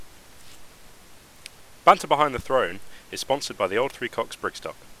Banter Behind the Throne is sponsored by the Old Three Cocks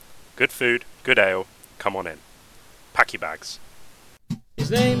Brigstock. Good food, good ale, come on in. Pack your bags.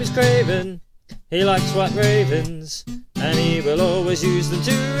 His name is Craven, he likes white ravens, and he will always use them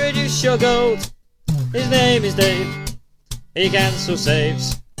to reduce your gold. His name is Dave, he cancels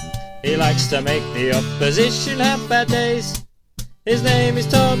saves, he likes to make the opposition have bad days. His name is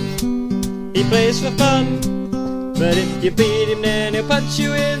Tom, he plays for fun, but if you beat him then he'll punch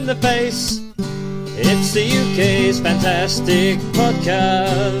you in the face. It's the UK's fantastic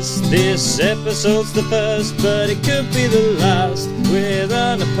podcast. This episode's the first, but it could be the last. We're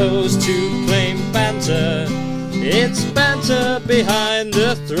unopposed to plain banter. It's banter behind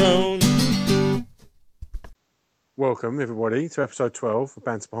the throne. Welcome, everybody, to episode 12 of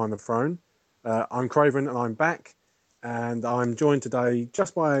Banter Behind the Throne. I'm Craven, and I'm back. And I'm joined today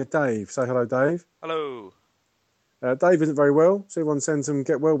just by Dave. Say hello, Dave. Hello. Dave isn't very well, so everyone sends him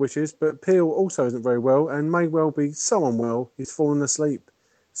get well wishes. But Peel also isn't very well, and may well be so unwell he's fallen asleep.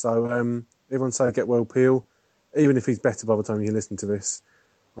 So everyone say get well, Peel. Even if he's better by the time you listen to this,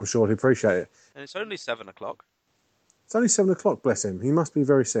 I'm sure he'll appreciate it. And it's only 7 o'clock. It's only 7 o'clock, bless him. He must be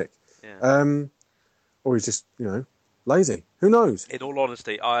very sick. Yeah. Or he's just, lazy. Who knows? In all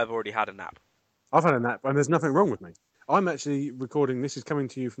honesty, I have already had a nap. I've had a nap, and there's nothing wrong with me. I'm actually recording, this is coming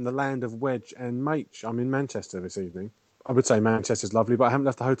to you from the land of Wedge and Mach. I'm in Manchester this evening. I would say Manchester's lovely, but I haven't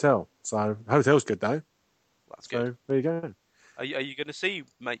left the hotel. So, the hotel's good, though. That's good. So, there you go. Are you going to see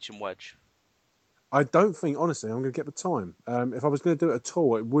Mach and Wedge? I don't think, honestly, I'm going to get the time. If I was going to do it at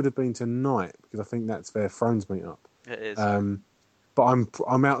all, it would have been tonight, because I think that's their Thrones meet-up. It is. But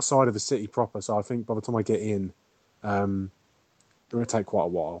I'm outside of the city proper, so I think by the time I get in, it will take quite a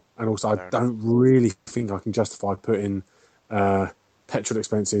while. And also, I don't really think I can justify putting petrol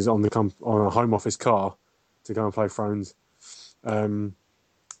expenses on on a home office car to go and play Thrones,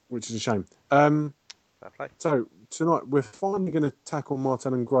 which is a shame. Fair play. So tonight we're finally going to tackle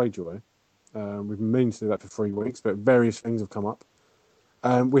Martell and Greyjoy. We've been meaning to do that for 3 weeks, but various things have come up.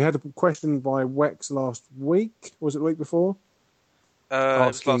 We had a question by Wex last week. Was it the week before? It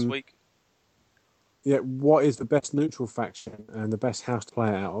was last week. Yeah, what is the best neutral faction and the best house to play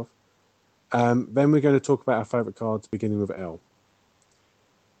it out of? Then we're going to talk about our favourite cards, beginning with L,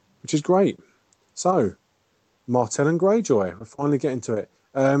 which is great. So, Martell and Greyjoy, we're finally getting to it.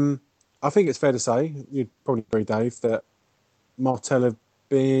 I think it's fair to say, you'd probably agree, Dave, that Martell have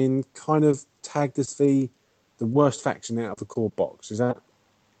been kind of tagged as the worst faction out of the core box.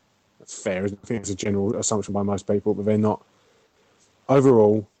 That's fair, isn't it? I think it's a general assumption by most people, but they're not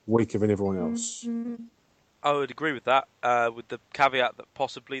overall weaker than everyone else. I would agree with that, with the caveat that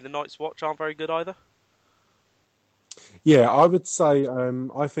possibly the Night's Watch aren't very good either. Yeah, I would say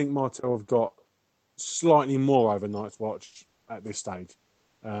I think Martell have got slightly more over Night's Watch at this stage,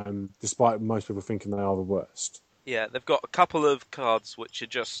 despite most people thinking they are the worst. Yeah, they've got a couple of cards which are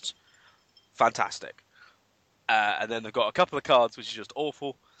just fantastic. And then they've got a couple of cards which are just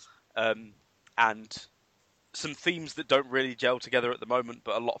awful. And some themes that don't really gel together at the moment,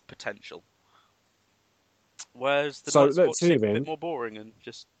 but a lot of potential. Whereas the Night's Watch seems a bit more boring and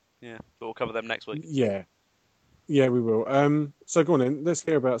just, but we'll cover them next week. Yeah, we will. So go on then, let's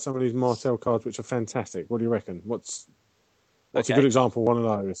hear about some of these Martell cards which are fantastic. What do you reckon? What's a good example of one of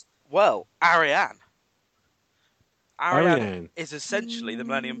those? Well, Arianne. Arianne is essentially the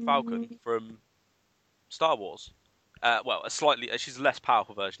Millennium Falcon from Star Wars. She's a less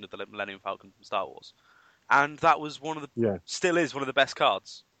powerful version of the Millennium Falcon from Star Wars. And that was still is one of the best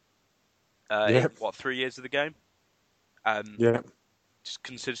cards in, 3 years of the game? Just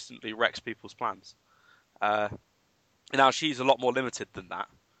consistently wrecks people's plans. Now, she's a lot more limited than that.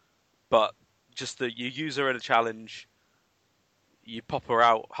 But just that you use her in a challenge, you pop her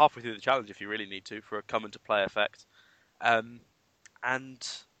out halfway through the challenge if you really need to for a come-into-play effect. And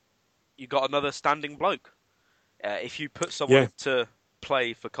you got another standing bloke. If you put someone to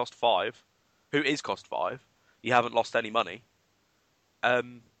play for cost 5, who is cost 5, you haven't lost any money.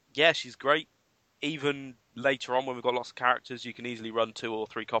 She's great. Even later on when we've got lots of characters, you can easily run 2 or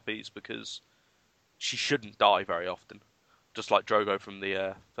 3 copies because she shouldn't die very often. Just like Drogo from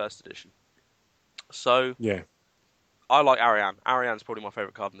the first edition. So, I like Arianne. Arianne's probably my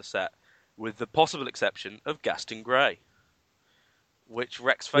favourite card in the set, with the possible exception of Gaston Grey, which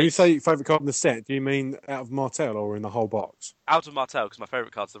wrecks face. When you say favourite card in the set, do you mean out of Martell or in the whole box? Out of Martell, because my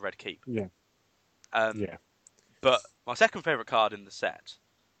favourite card's the Red Keep. Yeah. But my second favourite card in the set,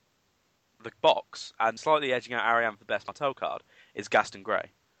 the box, and slightly edging out Arianne for the best Martell card, is Gaston Grey.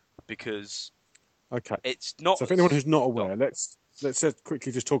 Because it's not... So for anyone who's not aware, let's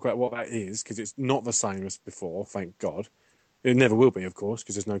quickly just talk about what that is, because it's not the same as before, thank God. It never will be, of course,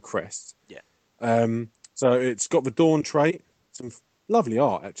 because there's no crest. Yeah. So it's got the Dawn trait, some lovely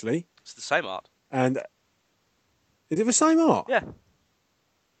art actually, It's the same art. and is it the same art? Yeah,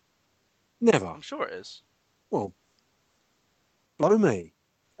 Never. I'm sure it is. Well, blow me.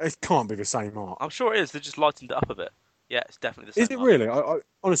 It can't be the same art. I'm sure it is. They just lightened it up a bit. Yeah, it's definitely the same Is it art. really?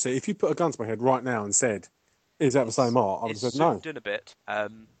 Honestly, if you put a gun to my head right now and said, "Is that the same art?" I would have It's said no. zoomed in a bit.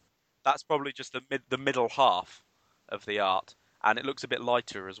 That's probably just the middle half of the art, and it looks a bit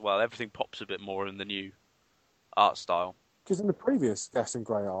lighter as well. Everything pops a bit more in the new art style. Because in the previous Gaston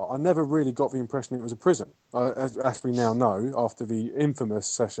Grey art, I never really got the impression it was a prison. As we now know, after the infamous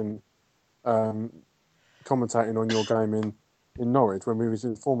session commentating on your game in Norwich when we was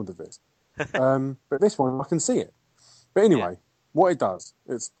informed of this. But this one, I can see it. But anyway, what it does,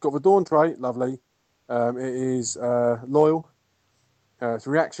 it's got the Dawn trait, lovely. It is loyal. Its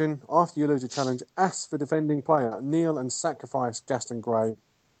reaction, after you lose a challenge, ask the defending player, kneel and sacrifice Gaston Grey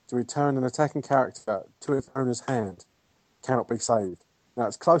to return an attacking character to its owner's hand. Cannot be saved. Now,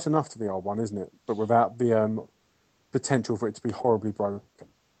 it's close enough to the old one, isn't it? But without the potential for it to be horribly broken.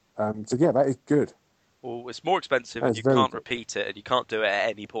 So, yeah, that is good. Well, it's more expensive, and That's you very can't good. repeat it, and you can't do it at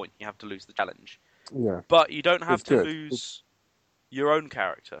any point. You have to lose the challenge. Yeah. But you don't have It's to good. lose your own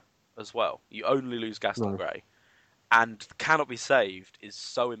character as well. You only lose Gaston No. Grey. And cannot be saved is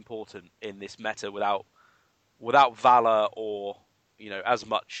so important in this meta without Valor or, as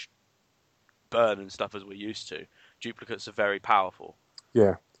much burn and stuff as we're used to. Duplicates are very powerful.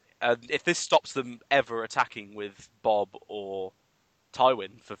 Yeah. And if this stops them ever attacking with Bob or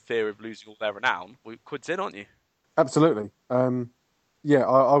Tywin for fear of losing all their renown, quid's in, aren't you? Absolutely. Yeah,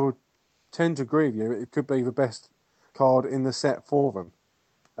 I would tend to agree with you. It could be the best card in the set for them.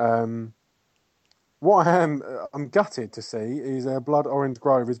 What I'm gutted to see is Blood Orange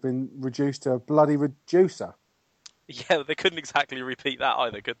Grove has been reduced to a bloody reducer. Yeah, they couldn't exactly repeat that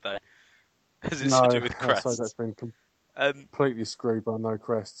either, could they? As it's No, to do with I suppose crests. that's been Um, completely screwed by no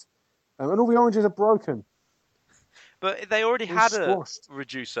crests. And all the oranges are broken. but they already They're had a squashed.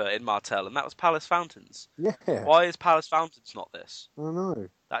 reducer in Martell, and that was Palace Fountains. Yeah, Why is Palace Fountains not this? I know.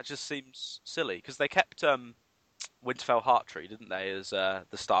 That just seems silly, because they kept Winterfell Hearttree, didn't they, as the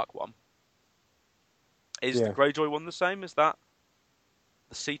Stark one? Is Yeah. the Greyjoy one the same? Is that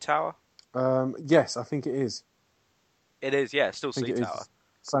the Sea Tower? Yes, I think it is. It is, yeah, still I think Sea it is. Tower.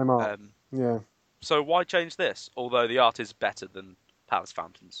 Same art. Yeah. So why change this? Although the art is better than Palace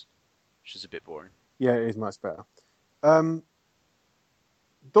Fountains, which is a bit boring. Yeah, it is much better. Doran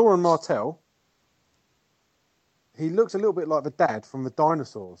Martell, he looks a little bit like the dad from the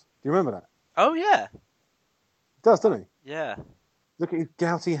dinosaurs. Do you remember that? Oh yeah, He does, doesn't he? yeah. Look at his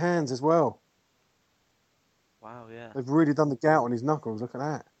gouty hands as well. Wow, yeah. They've really done the gout on his knuckles. Look at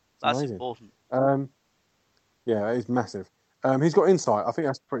that. It's That's amazing. important. Yeah, it is massive. He's got insight. I think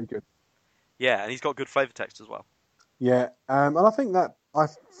that's pretty good. Yeah, and he's got good flavour text as well. Yeah, and I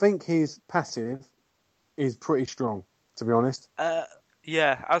think his passive is pretty strong, to be honest.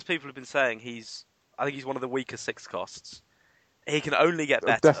 Yeah, as people have been saying, I think he's one of the weaker 6 costs. He can only get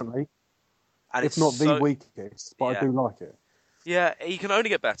better. Definitely. And If not the weakest, but Yeah. I do like it. Yeah, he can only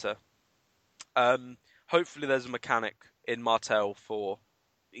get better. Hopefully there's a mechanic in Martell for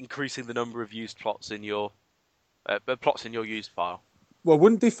increasing the number of used plots in your used file. Well,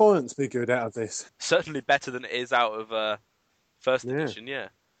 wouldn't Defiance be good out of this? Certainly better than it is out of first Yeah. edition, yeah.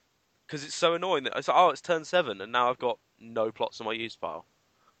 Because it's so annoying that it's like, oh, it's turn 7 and now I've got no plots in my used file.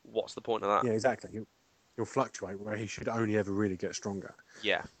 What's the point of that? Yeah, exactly. He'll fluctuate where he should only ever really get stronger.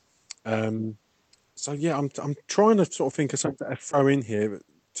 Yeah. So yeah, I'm trying to sort of think of something to throw in here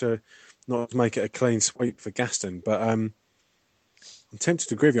to not make it a clean sweep for Gaston, but I'm tempted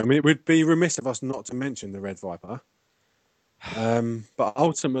to agree with you. I mean, it would be remiss of us not to mention the Red Viper. But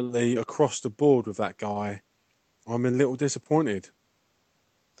ultimately, across the board with that guy, I'm a little disappointed.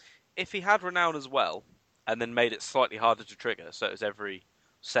 If he had renown as well, and then made it slightly harder to trigger, so it was every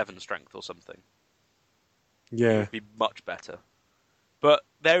 7 strength or something, it Yeah, would be much better. But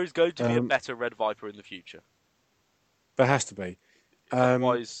there is going to be a better Red Viper in the future. there has to be.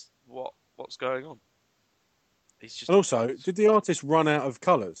 Otherwise, what's going on? He's just And also, did the artist run out of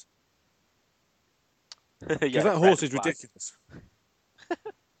colours? Because yeah, that red horse and is black. ridiculous,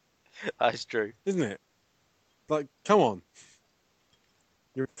 That is true. isn't it? Like, come on.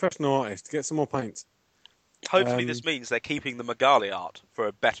 You're a professional artist. Get some more paints. Hopefully, this means they're keeping the Magali art for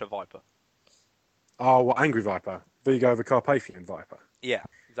a better Viper. Oh, what Angry Viper? Vigo the Carpathian Viper. Yeah,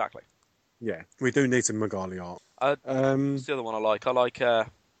 exactly. Yeah, we do need some Magali art. What's the other one I like? I like the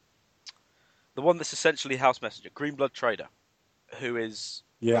one that's essentially House Messenger, Greenblood Trader, who is...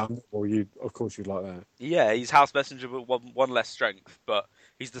 Yeah, well, of course you'd like that. Yeah, he's House Messenger with one less strength, but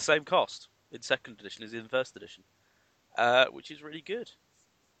he's the same cost. in second edition is in first edition, which is really good.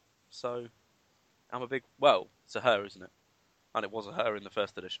 So I'm a big it's a her, isn't it? And it was a her in the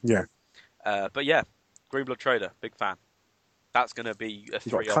first edition. Yeah. But yeah, Greenblood Trader, big fan. That's going to be a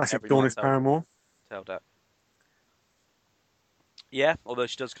You've got 3 on classic every Dawness Paramore. tail deck. Yeah, although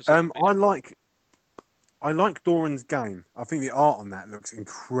she does. I like Doran's game. I think the art on that looks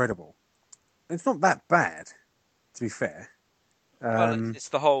incredible. It's not that bad, to be fair. Well, it's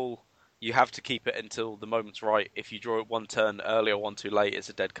the whole. You have to keep it until the moment's right. If you draw it one turn early or one too late, it's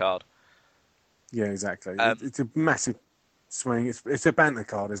a dead card. Yeah, exactly. It's a massive swing. It's a banter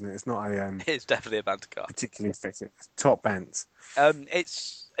card, isn't it? It's not a It's definitely a banter card. particularly effective. Top bants.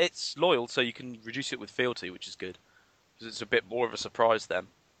 It's loyal, so you can reduce it with fealty, which is good because it's a bit more of a surprise then.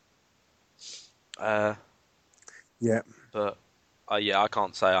 Yeah. But I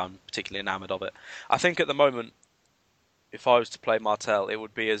can't say I'm particularly enamoured of it. I think at the moment, if I was to play Martel, it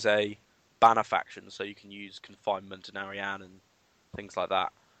would be as a banner faction, so you can use Confinement and Ariane and things like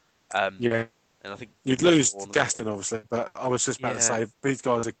that. Yeah. And I think You'd lose Gaston, obviously, but I was just about to say these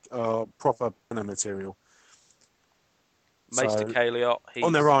guys are proper banner material. Maester Kaliot,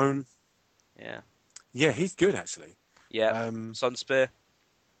 on their own. Yeah, he's good actually. Yeah, Sunspear.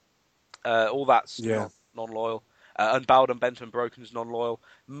 All that's non-loyal. Unbowed, Unbent, and Broken is non-loyal.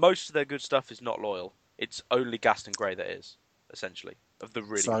 Most of their good stuff is not loyal. It's only Gaston Grey that is, essentially, of the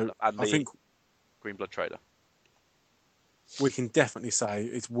really good stuff. And I think Greenblood Trader. We can definitely say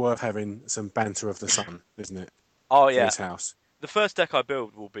it's worth having some Banter of the Sun, isn't it? Oh yeah. This house. The first deck I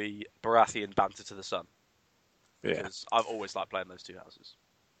build will be Baratheon Banter to the Sun. Because I've always liked playing those two houses.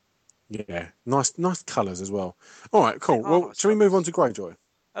 Yeah, nice colours as well. All right, cool. Well, nice shall we move on to Greyjoy?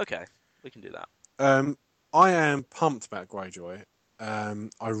 Okay, we can do that. I am pumped about Greyjoy.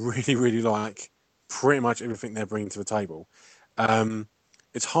 I really, really like pretty much everything they're bringing to the table.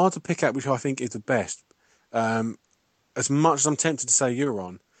 It's hard to pick out which I think is the best. As much as I'm tempted to say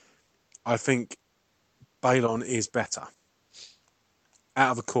Euron, I think Balon is better.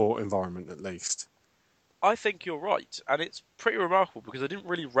 Out of the core environment, at least. I think you're right, and it's pretty remarkable because I didn't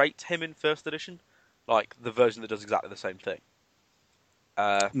really rate him in first edition, like the version that does exactly the same thing.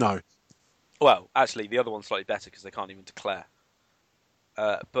 No. Well, actually, the other one's slightly better because they can't even declare.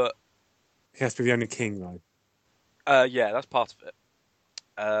 But he has to be the only king, though. Yeah, that's part of it.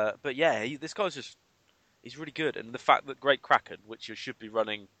 But yeah, this guy's he's really good, and the fact that Great Kraken, which you should be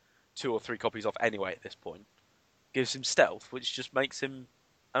running 2 or 3 copies of anyway at this point, gives him stealth, which just makes him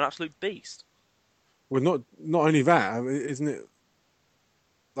an absolute beast. Well, not only that, isn't it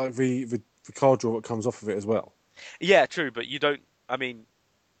like the card draw that comes off of it as well? Yeah, true, but you don't. I mean,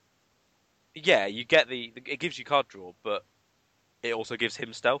 yeah, you get it gives you card draw, but it also gives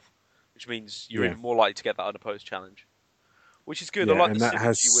him stealth, which means you're even more likely to get that unopposed challenge, which is good. Yeah, I like and the that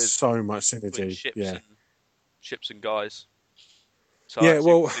has with so much synergy. Ships and guys. So yeah,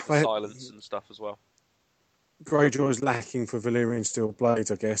 well, silence and stuff as well. Greyjoy is lacking for Valyrian steel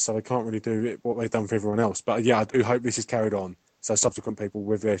blades, I guess, so they can't really do what they've done for everyone else. But yeah, I do hope this is carried on, so subsequent people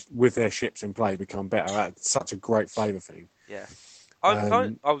with their ships in play become better. That's such a great flavour thing. Yeah,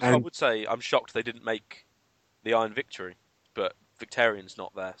 I would say I'm shocked they didn't make the Iron Victory, but Victarion's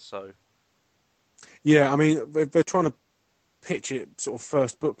not there, so. Yeah, I mean they're trying to pitch it sort of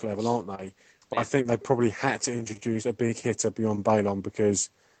first book level, aren't they? But I think they probably had to introduce a big hitter beyond Balon because.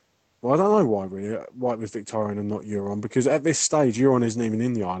 Well, I don't know why really. Why it was Victarion and not Euron, because at this stage Euron isn't even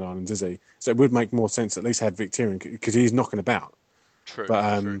in the Iron Islands, is he? So it would make more sense to at least have Victarion because he's knocking about. True.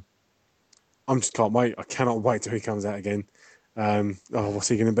 But true. I just can't wait. I cannot wait till he comes out again. What's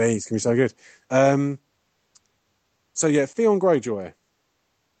he going to be? He's going to be so good. So yeah, Theon Greyjoy.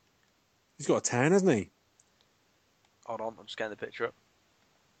 He's got a tan, hasn't he? Hold on, I'm just getting the picture up.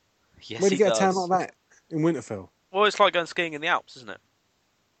 Yes, Where do you get does. a tan like that in Winterfell? Well, it's like going skiing in the Alps, isn't it?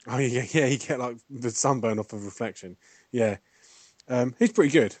 Oh yeah, you get like the sunburn off of reflection. Yeah, he's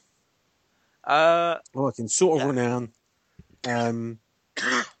pretty good. Like in sort of renown. That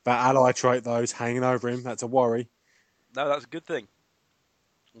ally trait though is hanging over him. That's a worry. No, that's a good thing.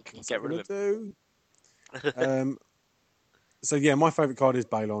 Get rid of him. So yeah, my favourite card is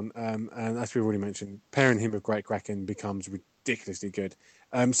Balon, and as we've already mentioned, pairing him with Great Kraken becomes ridiculously good.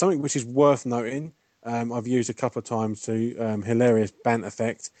 Something which is worth noting. I've used a couple of times to hilarious bant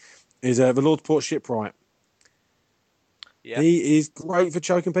effect is the Lordsport Shipwright. Yeah. He is great for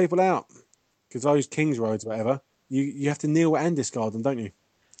choking people out because those King's Roads, whatever, you have to kneel and discard them, don't you?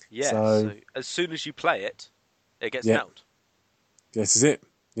 Yeah. So as soon as you play it, it gets nailed. This is it.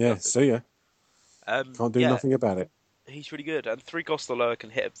 Yeah. See ya. Can't do nothing about it. He's really good, and 3 cost or lower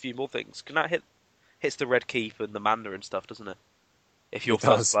can hit a few more things. Can that hits the Red Keep and the Manor and stuff, doesn't it? If you're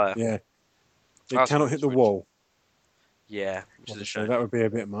first player. Yeah. It That's cannot what hit the Switch- wall. Yeah, which is a So shame. that would be a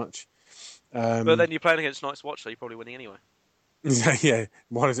bit much. But then you're playing against Night's Watch, so you're probably winning anyway. Yeah,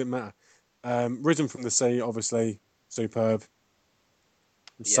 why does it matter? Risen from the Sea, obviously, superb.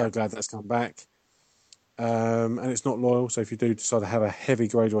 I'm so Yeah. glad that's come back. And it's not loyal, so if you do decide to have a heavy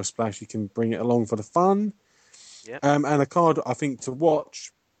Greyjoy splash, you can bring it along for the fun. Yeah. And a card I think to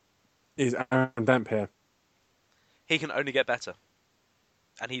watch is Aaron Damphair. He can only get better.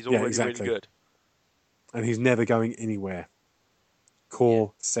 And he's Yeah, already exactly. really good. And he's never going anywhere.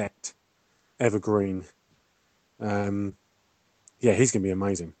 Core set, evergreen. Yeah, he's going to be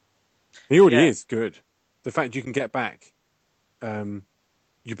amazing. He already is good. The fact you can get back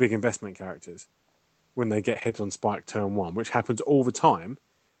your big investment characters when they get hit on Spike turn 1, which happens all the time,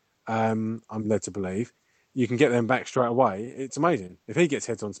 I'm led to believe, you can get them back straight away. It's amazing. If he gets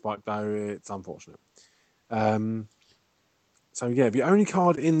hit on Spike, though, it's unfortunate. So, yeah, the only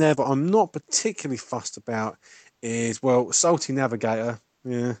card in there that I'm not particularly fussed about is, well, Salty Navigator.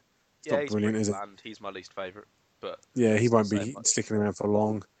 Yeah, it's not He's brilliant, pretty is it? bland. He's my least favourite. But Yeah, he it's not won't be saying much. sticking around for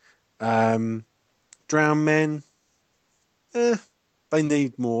long. Drown Men, they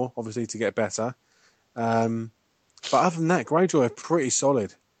need more, obviously, to get better. But other than that, Greyjoy are pretty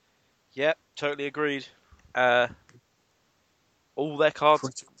solid. Yep, totally agreed. All their cards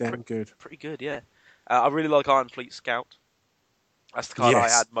Pretty damn good. pretty good, yeah. I really like Iron Fleet Scout. That's the card I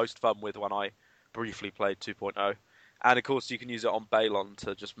Yes. had most fun with when I briefly played 2.0. And of course, you can use it on Balon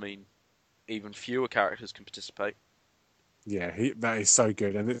to just mean even fewer characters can participate. Yeah, that is so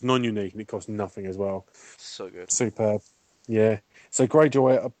good. And it's non-unique and it costs nothing as well. So good. Superb. Yeah. So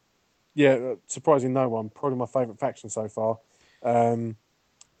Greyjoy, surprising no one, probably my favourite faction so far. Then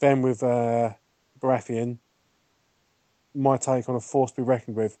with Baratheon, my take on a force to be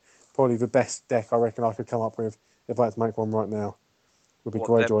reckoned with, probably the best deck I reckon I could come up with if I had to make one right now. Would be What,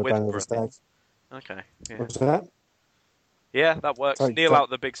 them Greyjoy with Bane of the Baratheon? Stags. Okay. Yeah. What's that? Yeah, that works. Take Kneel that. out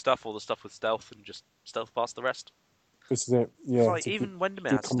the big stuff or the stuff with stealth and just stealth past the rest. This is it. Yeah. It's like it's a even Wendermere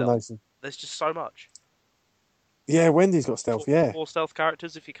good has stealth. combination. There's just so much. Yeah, Wendy's got stealth. Yeah. 4 stealth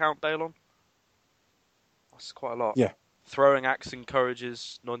characters if you count Balon. That's quite a lot. Yeah. Throwing axe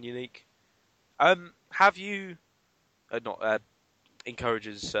encourages non-unique. Have you not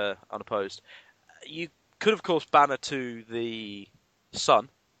encourages unopposed? You could of course banner to the sun,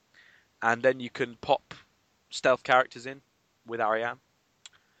 and then you can pop stealth characters in with Ariane,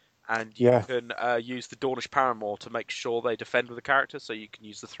 and you Yeah. can use the Dornish Paramour to make sure they defend with a character, so you can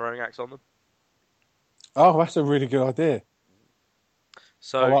use the throwing axe on them. Oh, that's a really good idea.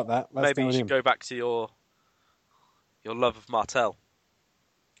 So I like that. That's maybe you going should in. go back to your love of Martell.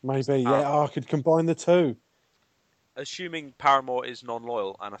 Maybe. Yeah. Oh, I could combine the two. Assuming Paramore is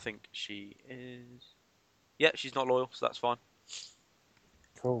non-loyal, and I think she is. Yeah, she's not loyal, so that's fine.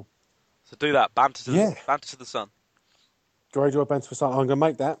 Cool. So do that. Banter to Yeah. banter to the sun. Greyjoy Bane for Sun. I'm going to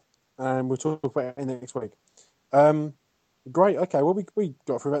make that, and we'll talk about it next week. Great. Okay. Well, we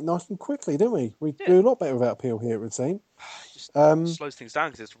got through that nice and quickly, didn't we? We do a lot better without Peel here, it would seem. It just Um, slows things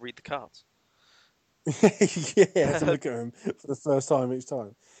down because you have to read the cards. yeah, to look at them for the first time each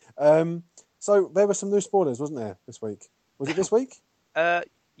time. So there were some new spoilers, wasn't there, this week? Was it this week?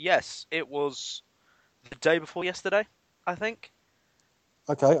 Yes, it was the day before yesterday, I think.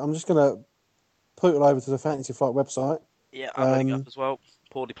 Okay, I'm just going to put it over to the Fantasy Flight website Yeah, I'm loading up as well.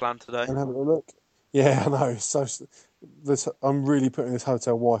 Poorly planned today. and have a little look. Yeah, I know. I'm really putting this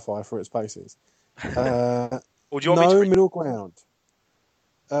hotel Wi-Fi through its paces. Or do you want me to No read? middle ground.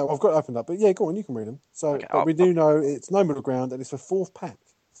 I've got it opened up, but yeah, go on, you can read them. So, Okay, but we do know it's no middle ground, and it's the fourth pack.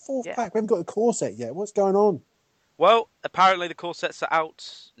 Fourth Yeah. pack. We haven't got the core set yet. What's going on? Well, apparently the core sets are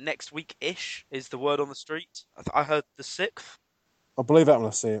out next week-ish, is the word on the street. I heard the 6th, I'll believe that when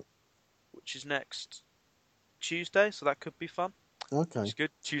I see it. which is next Tuesday, so that could be fun. Okay. It's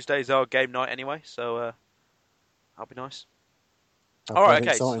good. Tuesdays are game night anyway, so that'll be nice. How All right, bloody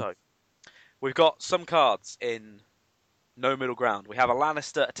okay, exciting. so we've got some cards in no middle ground. We have a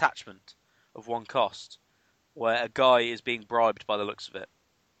Lannister attachment of 1 cost, where a guy is being bribed by the looks of it,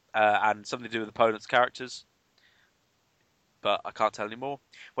 and something to do with opponent's characters, but I can't tell any more.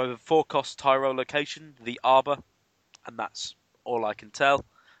 We have a 4-cost Tyro location, the Arbor, and that's all I can tell.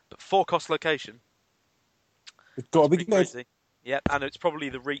 But 4-cost location, It's got to be pretty good. crazy. Yep, and it's probably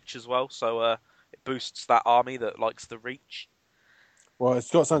the reach as well, so it boosts that army that likes the reach. Well,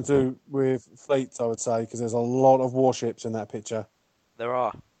 it's got something to do with fleets, I would say, because there's a lot of warships in that picture. There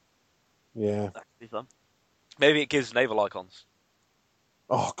are. Yeah. That could be fun. Maybe it gives naval icons.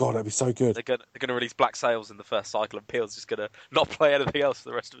 Oh god, that'd be so good. They're gonna release Black Sails in the first cycle, and Peel's just gonna not play anything else for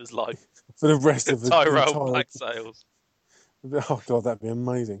the rest of his life. For the rest of the Tyrell entire... Black Sails. Oh god, that'd be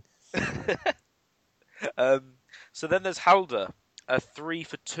amazing. So then there's Halder, a 3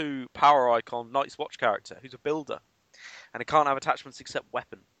 for 2 power icon Night's Watch character who's a builder, and it can't have attachments except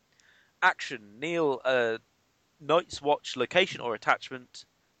weapon. Action: kneel a Night's Watch location or attachment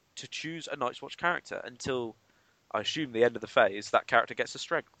to choose a Night's Watch character until, I assume, the end of the phase. That character gets a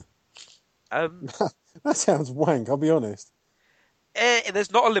strength. That sounds wank, I'll be honest.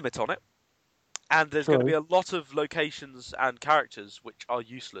 There's not a limit on it, and there's going to True. be a lot of locations and characters which are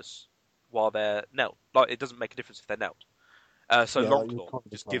useless while they're knelt. Like, it doesn't make a difference if they're knelt. So Yeah, like you Longclaw can't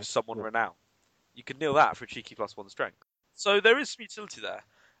just decide. gives someone Yeah. renown. You can kneel that for a cheeky +1 strength. So there is some utility there.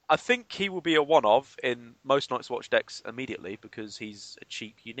 I think he will be a one-of in most Night's Watch decks immediately because he's a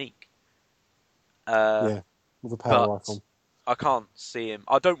cheap unique. Yeah, with a power But icon. I can't see him.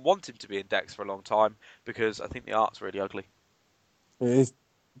 I don't want him to be in decks for a long time because I think the art's really ugly. It is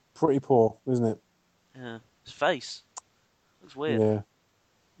pretty poor, isn't it? Yeah, his face looks weird. Yeah.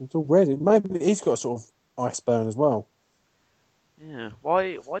 It's all red. Maybe he's got a sort of ice burn as well. Yeah.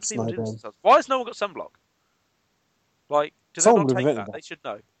 Why do people do this? Snowburn. Themselves? Why has no one got sunblock? Like, do they Someone not would have take invented that? that. They should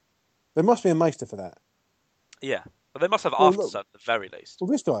know. There must be a maester for that. Yeah, but they must have Well, after look. sun at the very least. Well,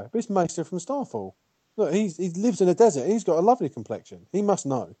 this maester from Starfall. Look, he lives in a desert. He's got a lovely complexion. He must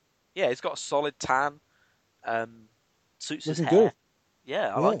know. Yeah, he's got a solid tan. Suits his Looking hair. good.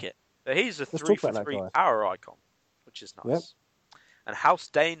 Yeah, I Yeah. like it. But he's a Let's talk three for about that three guy. power icon, which is nice. Yep. And House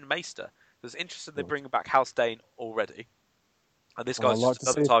Dane Maester. I was interested they Nice. bring back House Dane already. And this I'd guy's like just to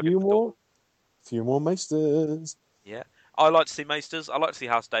see another target for Dawn. a few more maesters. Yeah. I like to see Maesters. I like to see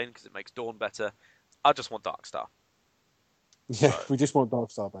House Dane because it makes Dawn better. I just want Darkstar. Yeah, So- we just want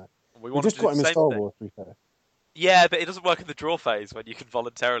Darkstar back. We We want just to do got him the in same Star thing. Wars, to be fair. Yeah, but it doesn't work in the draw phase when you can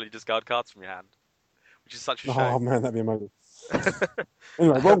voluntarily discard cards from your hand, which is such a Oh shame. man, that'd be amazing.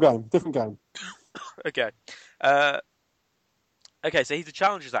 Anyway, wrong game, different game. Okay. Okay, so he's a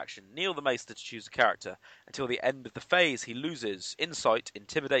challenger's action. Kneel the Maester to choose a character. Until the end of the phase, he loses Insight,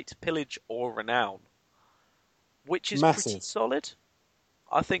 Intimidate, Pillage, or Renown. Which is pretty Massive. solid.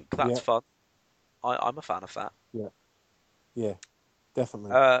 I think that's Yeah. fun. I'm a fan of that. Yeah,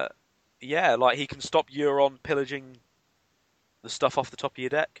 definitely. Yeah, like he can stop Euron pillaging the stuff off the top of your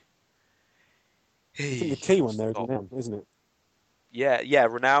deck. I think the key one there is Renown, isn't it? Yeah,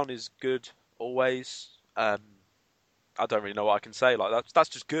 Renown is good always. I don't really know what I can say. Like that's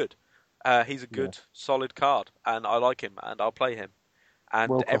just good. He's a good, solid card, and I like him, and I'll play him. And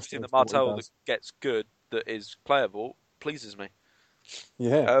Well everything costed that for what he Martell that does. gets good, that is playable, pleases me.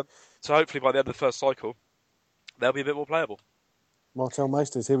 Yeah. So hopefully by the end of the first cycle, they'll be a bit more playable. Martel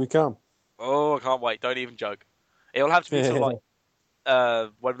Maesters, here we come. Oh, I can't wait! Don't even joke. It'll have to be sort of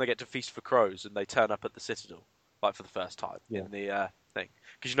like when they get to Feast for Crows and they turn up at the Citadel, like for the first time Yeah. in the thing,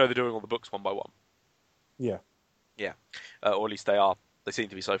 because you know they're doing all the books one by one. Yeah. Yeah, or at least they are. They seem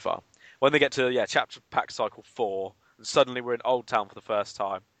to be so far. When they get to chapter pack cycle 4, and suddenly we're in Old Town for the first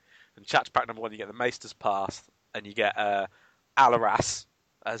time, and chapter pack number 1, you get the Maester's Path, and you get Alaras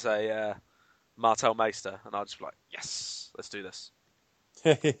as a Martel Maester, and I'll just be like, yes, let's do this.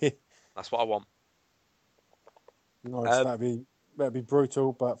 That's what I want. Nice. That'd be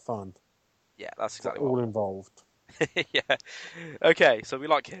brutal but fun. Yeah, that's For exactly what all I involved. want. Yeah. Okay, so we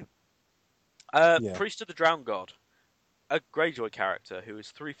like him. Yeah. Priest of the Drowned God, a Greyjoy character who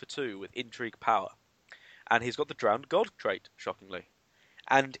is 3 for 2 with intrigue power, and he's got the Drowned God trait, shockingly.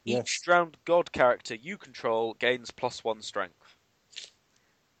 And Yes. each Drowned God character you control gains +1 strength.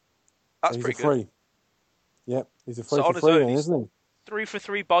 That's So he's pretty a good. free. Yep, he's a So free on for his free own, then, he's- isn't he? 3 for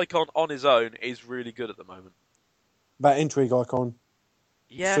 3 Bicon on his own is really good at the moment. That intrigue icon,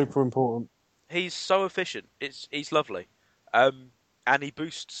 Yeah, super important. he's so efficient. He's lovely. And he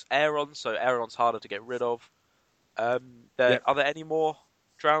boosts Aeron, so Aeron's harder to get rid of. Are there any more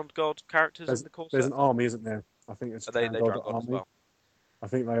Drowned God characters in the core There's set? an army, isn't there? I think it's Are they Drowned God Drowned God as army. well? I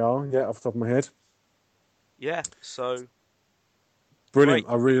think they are. Yeah, off the top of my head. Yeah, so Brilliant.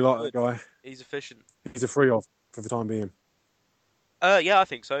 Great. I really like that guy. he's efficient. He's a free off for the time being. Yeah, I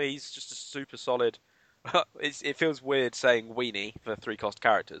think so. He's just a super solid. It feels weird saying weenie for 3-cost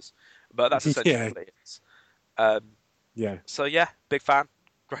characters, but that's essentially Yeah. what it is. Yeah. So yeah, big fan.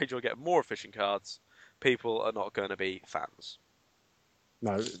 Greyjoy get more efficient cards. People are not going to be fans.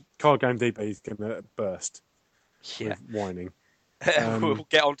 No, card game DB is going to burst Yeah, with whining. we'll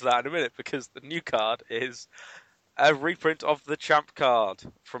get onto that in a minute because the new card is a reprint of the champ card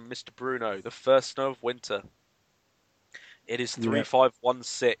from Mr. Bruno, the first snow of winter. It is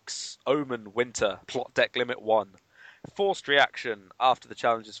 3516 Omen Winter plot deck limit 1. Forced reaction after the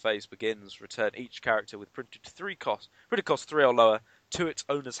challenges phase begins. Return each character with printed cost 3 or lower to its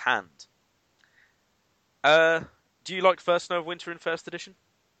owner's hand. Do you like first snow of winter in first edition?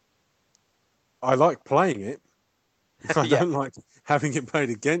 I like playing it. I Yeah. don't like having it played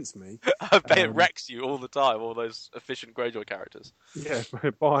against me. I bet it Um, wrecks you all the time, all those efficient Greyjoy characters. yeah,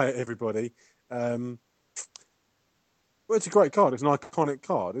 buy it, everybody. Well, it's a great card. It's an iconic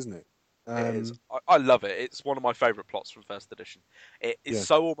card, isn't it? It is. I love it. It's one of my favourite plots from first edition. It Yeah.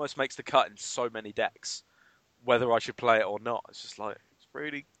 so almost makes the cut in so many decks, whether I should play it or not. It's just like it's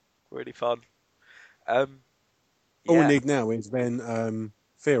really, really fun. All we Yeah. need now is then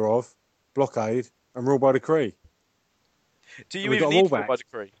Fear of, Blockade, and Rule by Decree. Do And you we even got them all need Rule back. by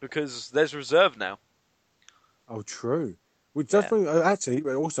Decree? Because there's reserve now. Oh, true. Which Yeah. does bring, actually,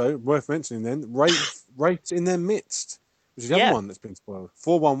 but also worth mentioning then, Wraiths in their midst, which is the Yeah. other one that's been spoiled.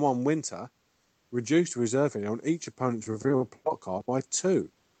 4/1/1 Winter, reduced reserve value on each opponent's reveal plot card by 2.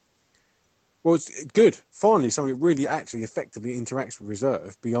 Well, it's good. Finally, something that really actually effectively interacts with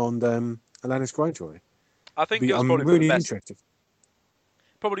reserve beyond Alanis Greyjoy. I think it was I'm probably for really the best. interested.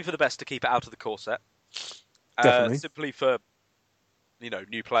 Probably for the best to keep it out of the core set. Definitely. Simply for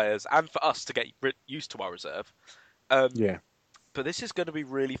new players and for us to get used to our reserve. Yeah. But this is going to be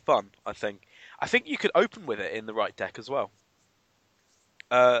really fun. I think. I think you could open with it in the right deck as well.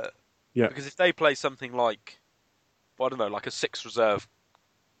 Yeah. Because if they play something like, well, I don't know, like a 6 reserve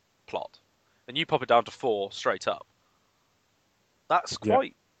plot, and you pop it down to 4 straight up, that's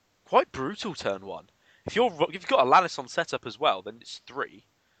quite brutal turn 1. If you've got a Lannis on setup as well, then it's 3.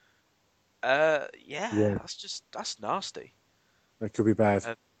 Yeah. That's nasty. That could be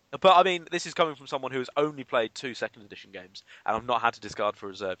bad. But I mean, this is coming from someone who has only played 2 second edition games, and I've not had to discard for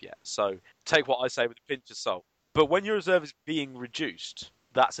reserve yet. So take what I say with a pinch of salt. But when your reserve is being reduced,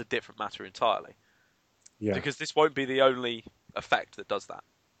 that's a different matter entirely. Yeah. Because this won't be the only effect that does that.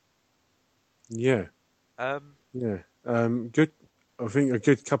 Yeah. Yeah. Good. I think a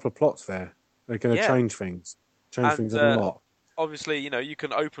good couple of plots there. They're going to change things. Change things a lot. Obviously, you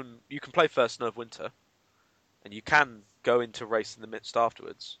can play First Nerve Winter, and you can go into Race in the Midst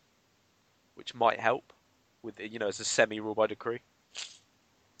afterwards, which might help with as a semi rule by decree.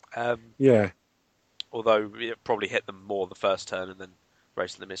 Yeah. Although it probably hit them more the first turn, and then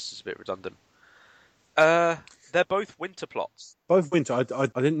Race in the Mist is a bit redundant. They're both winter plots. Both winter. I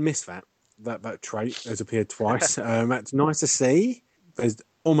didn't miss that trait has appeared twice. That's nice to see. There's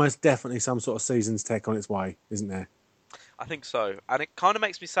almost definitely some sort of season's tech on its way, isn't there? I think so, and it kind of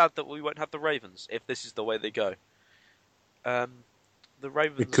makes me sad that we won't have the Ravens if this is the way they go. The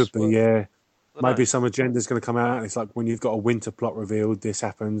Ravens. It could be, yeah. Maybe some agenda's going to come out, and it's like when you've got a winter plot revealed, this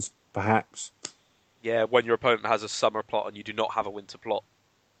happens, perhaps. Yeah, when your opponent has a summer plot and you do not have a winter plot.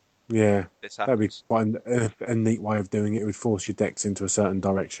 Yeah, this that'd be happens. quite a neat way of doing it. It would force your decks into a certain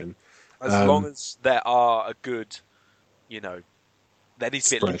direction. As long as there are a good, there needs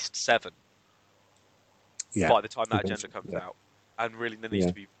to be at Spread. least 7 Yeah. by the time that agenda comes Yeah. out. And really, there needs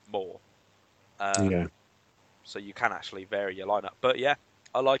to be more. Yeah. So you can actually vary your lineup. But yeah,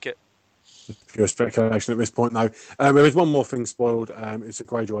 I like it. Pure speculation at this point, though. There is one more thing spoiled. It's a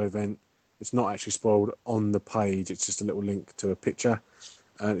Greyjoy event. It's not actually spoiled on the page. It's just a little link to a picture.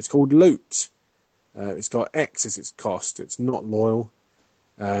 It's called Loot. It's got X as its cost. It's not loyal.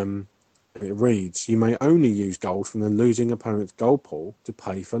 It reads, you may only use gold from the losing opponent's gold pool to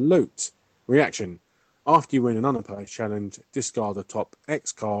pay for loot. Reaction. After you win an unopposed challenge, discard the top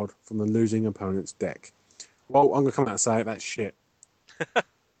X card from the losing opponent's deck. Well, I'm going to come out and say it. That's shit.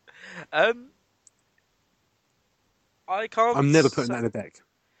 I can't. I'm never putting that in a deck.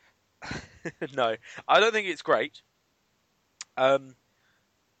 No, I don't think it's great.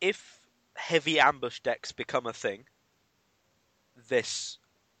 If heavy ambush decks become a thing, this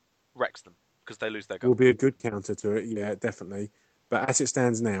wrecks them because they lose their Will gold. be a good counter to it. Yeah, definitely. But as it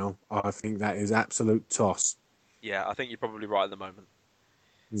stands now, I think that is absolute toss. Yeah, I think you're probably right at the moment.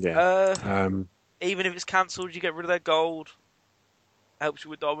 Yeah. Even if it's cancelled, you get rid of their gold. Helps you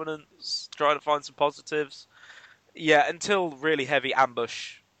with dominance. Trying to find some positives. Yeah, until really heavy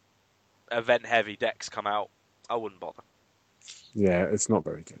ambush, event-heavy decks come out, I wouldn't bother. Yeah, it's not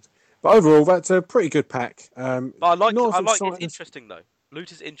very good. But overall, that's a pretty good pack. But I like it's exciting. interesting though.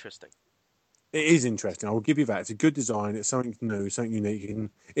 Loot is interesting. It is interesting. I will give you that. It's a good design. It's something new, something unique. It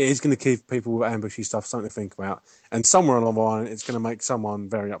is going to give people with ambushy stuff something to think about. And somewhere along the line, it's going to make someone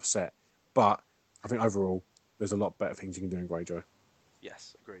very upset. But I think overall, there's a lot better things you can do in Greyjoy.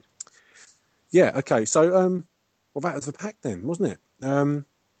 Yes, agreed. Yeah, okay. So, well, that was the pack then, wasn't it?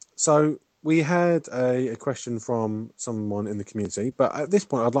 So we had a question from someone in the community. But at this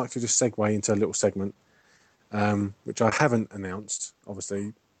point, I'd like to just segue into a little segment, which I haven't announced,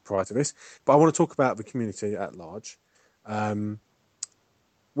 obviously, prior to this, but I want to talk about the community at large.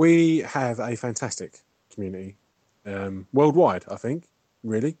 We have a fantastic community worldwide, I think.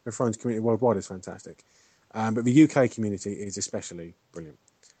 really. The Thrones community worldwide is fantastic. But the UK community is especially brilliant.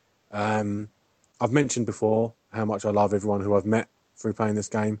 I've mentioned before how much I love everyone who I've met through playing this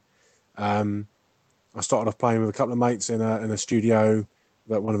game. I started off playing with a couple of mates in a studio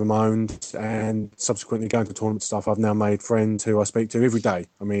that one of them owned, and subsequently going to tournament stuff. I've now made friends who I speak to every day.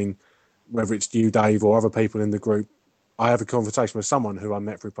 I mean, whether it's you, Dave, or other people in the group, I have a conversation with someone who I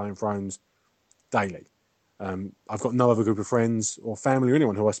met through playing Thrones daily. I've got no other group of friends or family or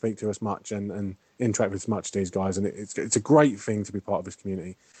anyone who I speak to as much and interact with as much as these guys, and it's a great thing to be part of this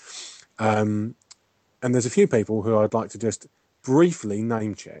community. And there's a few people who I'd like to just briefly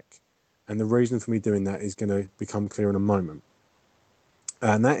name check, and the reason for me doing that is going to become clear in a moment.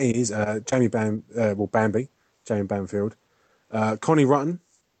 And that is Bambi, Jamie Banfield, Connie Rutten,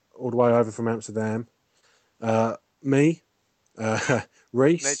 all the way over from Amsterdam, me,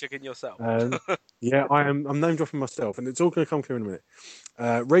 Reese. Name checking yourself. Yeah, I'm name dropping myself, and it's all going to come clear in a minute.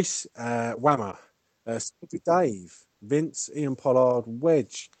 Reese, Whammer, Stevie Dave, Vince, Ian Pollard,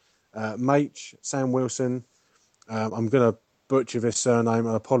 Wedge, Mach, Sam Wilson. I'm going to butcher this surname,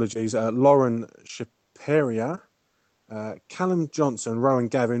 apologies. Lauren Shaperia, Callum Johnson, Rowan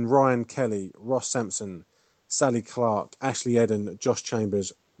Gavin, Ryan Kelly, Ross Sampson, Sally Clark, Ashley Eden, Josh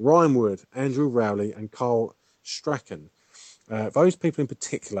Chambers, Ryan Wood, Andrew Rowley, and Carl Strachan. Those people in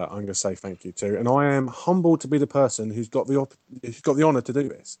particular, I'm going to say thank you to, and I am humbled to be the person who's got the honour to do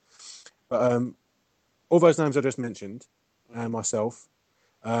this. But all those names I just mentioned, and myself,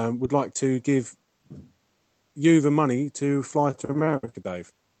 would like to give you the money to fly to America,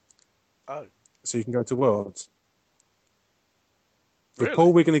 Dave. Oh, so you can go to Worlds. The really?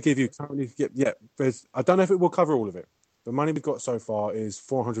 pool we're going to give you currently, I don't know if it will cover all of it. The money we've got so far is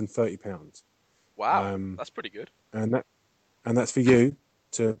 £430. Wow, that's pretty good. And that's for you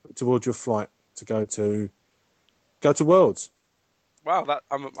towards your flight to go to Worlds. Wow,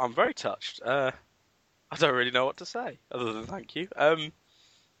 I'm very touched. I don't really know what to say other than thank you.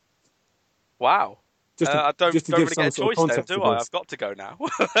 Wow. I don't really get a choice then, do I? I've got to go now.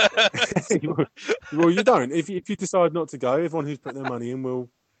 Well, you don't. If you decide not to go, everyone who's put their money in will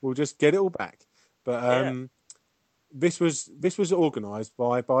just get it all back. But Yeah. this was organised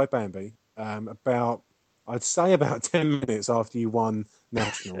by Bambi I'd say about 10 minutes after you won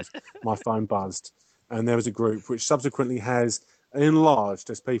nationals. My phone buzzed, and there was a group which subsequently has enlarged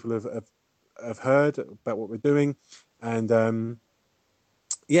as people have heard about what we're doing, and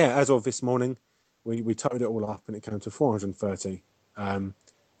as of this morning. We totaled it all up and it came to 430.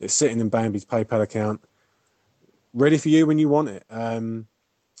 It's sitting in Bambi's PayPal account, ready for you when you want it.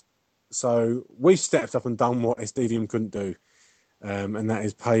 So we stepped up and done what Estevium couldn't do, and that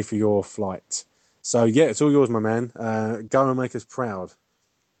is pay for your flight. So yeah, it's all yours, my man. Go and make us proud.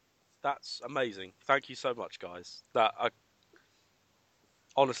 That's amazing. Thank you so much, guys.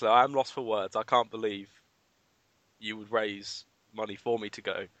 Honestly, I am lost for words. I can't believe you would raise money for me to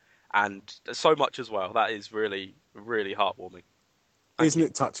go. And so much as well. That is really, really heartwarming. Isn't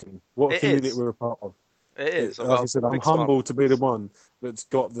it touching? What a community we're a part of. It is. Like I said, I'm humbled to be the one that's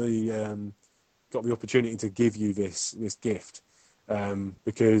got the opportunity to give you this gift,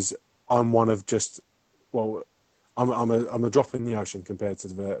 because I'm one of I'm a drop in the ocean compared to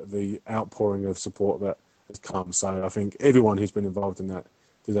the outpouring of support that has come. So I think everyone who's been involved in that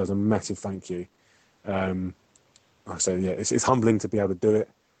deserves a massive thank you. Like I said, yeah, it's humbling to be able to do it.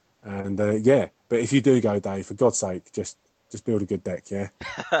 And but if you do go, Dave, for God's sake, just build a good deck, yeah.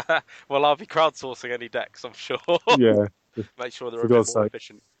 Well, I'll be crowdsourcing any decks, I'm sure. Yeah. Make sure they're a bit more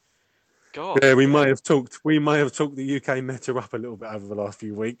efficient. God. Yeah, we may have talked the UK meta up a little bit over the last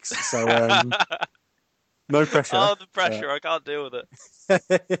few weeks. So no pressure. Oh, the pressure! I can't deal with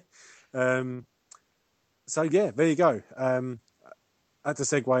it. So yeah, there you go. I had to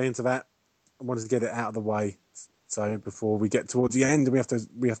segue into that. I wanted to get it out of the way. So before we get towards the end, we have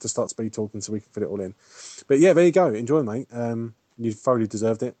to start speed talking so we can fit it all in. But yeah, there you go. Enjoy, mate. You thoroughly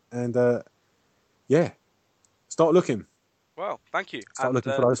deserved it, and start looking. Well, thank you. Start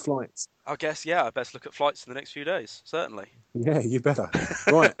looking for those flights. I guess I best look at flights in the next few days. Certainly. Yeah, you better.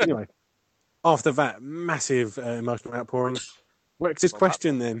 Right. Anyway, after that massive emotional outpouring, Wex's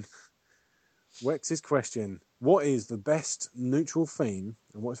question then. Wex's question: what is the best neutral theme,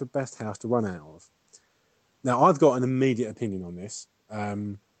 and what's the best house to run out of? Now, I've got an immediate opinion on this. I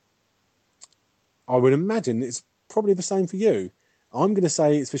would imagine it's probably the same for you. I'm going to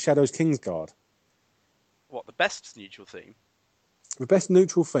say it's for Shadow's Kingsguard. What, the best neutral theme? The best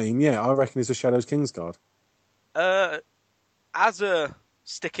neutral theme, yeah, I reckon is the Shadow's Kingsguard. As a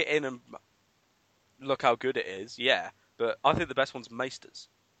stick it in and look how good it is, yeah. But I think the best one's Maesters.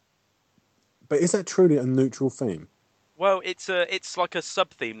 But is that truly a neutral theme? Well, it's like a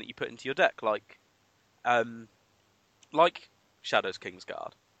sub theme that you put into your deck, like Shadow's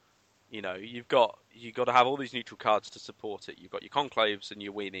Kingsguard. You know, you've got to have all these neutral cards to support it. You've got your conclaves and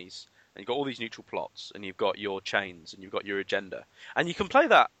your weenies, and you've got all these neutral plots, and you've got your chains, and you've got your agenda, and you can play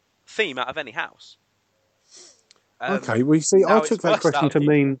that theme out of any house. Okay, well, you see, I now took it's that worse question out to of you.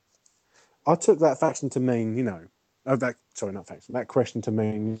 mean. I took that faction to mean, not faction. That question to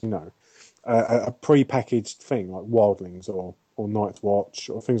mean, a pre-packaged thing like Wildlings or Night's Watch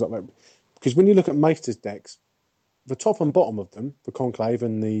or things like that. Because when you look at Maester's decks, the top and bottom of them, the Conclave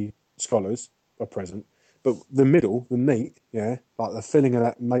and the Scholars, are present, but the middle, the meat, like the filling of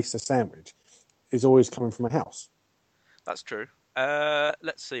that Maester sandwich, is always coming from a house. That's true.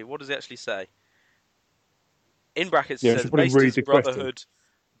 Let's see. What does it actually say? In brackets, Yeah, it you says should probably read the question.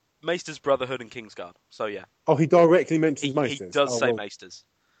 Maester's Brotherhood, and Kingsguard. So yeah, Oh, he directly mentions he Maesters. does say well, Maesters.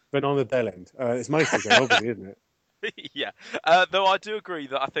 Then on the Dell end, it's Maesters, then, obviously, isn't it? Yeah. Though I do agree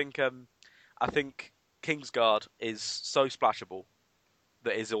that I think Kingsguard is so splashable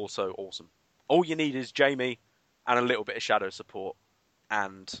that is also awesome. All you need is Jaime and a little bit of shadow support,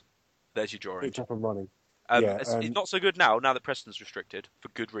 and there's your draw It's engine. up and running. It's not so good now that Preston's restricted, for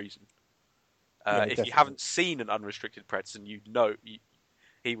good reason. If definitely. you haven't seen an unrestricted Preston,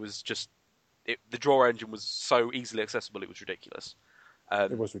 he was just... the draw engine was so easily accessible, it was ridiculous.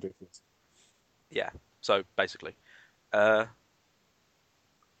 It was ridiculous. Yeah, so basically. I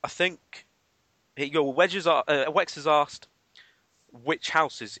think... Here you go, Wex has asked which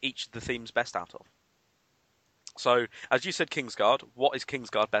house is each of the themes best out of. So, as you said, Kingsguard, what is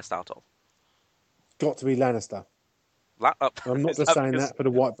Kingsguard best out of? Got to be Lannister. I'm not Is just that saying because- that for the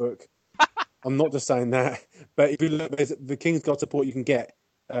White Book. I'm not just saying that. But if you look, there's the Kingsguard support you can get.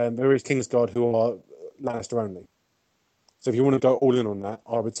 There is Kingsguard who are Lannister only. So if you want to go all in on that,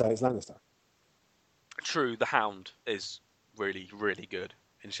 I would say it's Lannister. True, the Hound is really, really good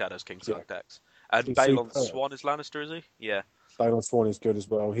in Shadow's Kingsguard decks. And He's Balon superb. Swan is Lannister, is he? Yeah, Balon Swan is good as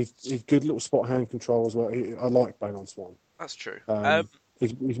well. He's good little spot hand control as well. I like Balon Swan. that's true.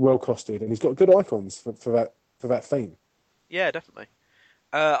 He's well costed and he's got good icons for that theme. Yeah, definitely.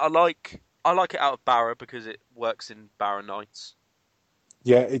 I like it out of Barra because it works in Barra Knights.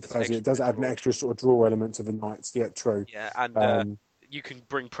 Yeah, it does. Extra It does add an draw. extra sort of draw element to the Knights. Yeah, true. Yeah, and you can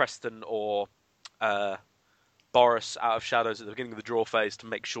bring Preston or Boris out of Shadows at the beginning of the draw phase to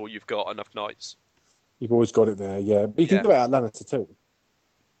make sure you've got enough Knights. You've always got it there, yeah. But you can Yeah. do it out Lannister too.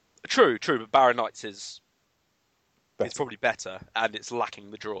 True, but Barra Knights is Better. probably better, and it's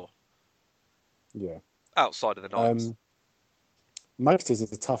lacking the draw Yeah. outside of the Knights. Maesters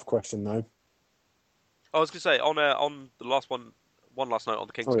is a tough question though. I was going to say on the last one last note on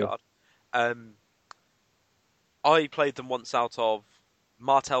the Kingsguard. I played them once out of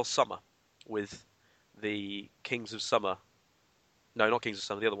Martell Summer with the Kings of Summer. No, not Kings of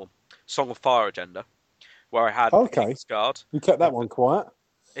Summer, the other one. Song of Fire agenda, where I had Kingsguard. You kept that one quiet.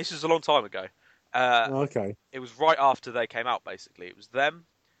 This was a long time ago. Okay. It was right after they came out, basically. It was them,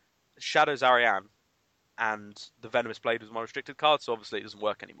 Shadows Ariane, and the Venomous Blade was my restricted card, so obviously it doesn't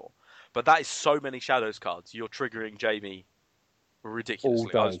work anymore. But that is so many Shadows cards. You're triggering Jaime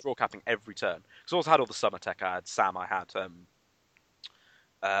ridiculously. I was draw capping every turn. Because I also had all the Summer Tech. I had Sam, I had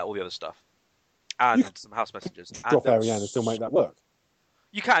all the other stuff. And some House Messengers. Drop Ariane and still make that work.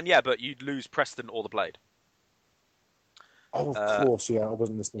 You can, yeah, but you'd lose Preston or the Blade. Oh, of course, yeah. I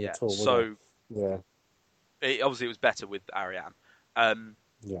wasn't listening at all. So, yeah. Obviously, it was better with Ariane.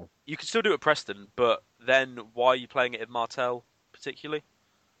 Yeah. You could still do it with Preston, but then why are you playing it in Martell, particularly?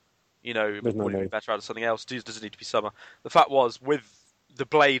 You know, There's no would it be need. better out of something else? Does it need to be Summer? The fact was, with the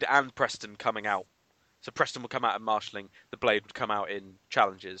Blade and Preston coming out, so Preston would come out in Marshalling, the Blade would come out in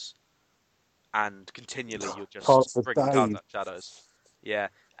Challenges, and continually you're just Cards for bringing days. cards out of Shadows. Yeah.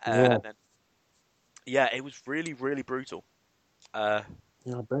 Yeah. And then, yeah, it was really, really brutal. Yeah,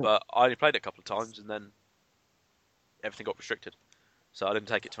 I bet. But I only played it a couple of times, and then everything got restricted. So I didn't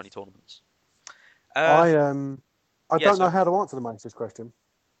take it to any tournaments. I don't know how to answer the Maesters question.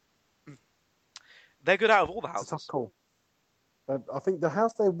 They're good out of all the It's a houses. tough call. I think the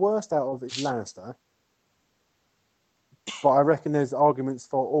house they're worst out of is Lannister. But I reckon there's arguments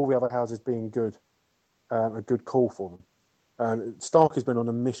for all the other houses being good. A good call for them. Stark has been on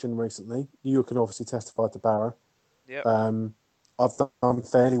a mission recently. You can obviously testify to Barra. Yep. I've done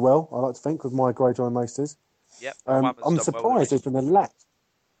fairly well, I like to think, with my Greyjoy Maesters. Yep. I'm surprised there's been a lack.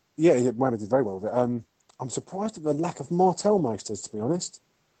 Yeah, Whammer did very well with it. I'm surprised at the lack of Martell Maesters, to be honest.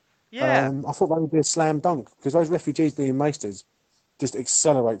 Yeah. I thought that would be a slam dunk, because those refugees being Maesters just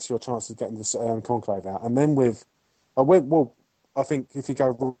accelerates your chances of getting this Conclave out. And then I think if you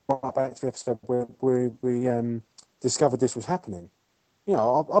go right back to the episode where we discovered this was happening. You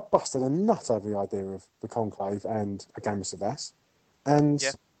know, I busted a nut over the idea of the Conclave and a Game of Savas, and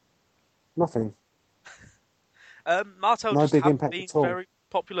Yeah. nothing. Martel No just big haven't impact been at all. very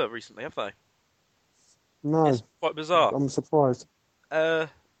popular recently, have they? No, It's quite bizarre. I'm surprised.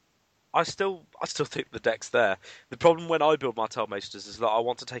 I still think the deck's there. The problem when I build Martel Maesters is that I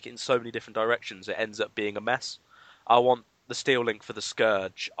want to take it in so many different directions. It ends up being a mess. I want the Steel Link for the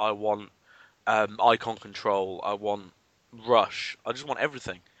Scourge. I want icon control. I want rush. I just want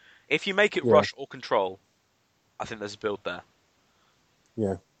everything. If you make it Yeah. rush or control, I think there's a build there.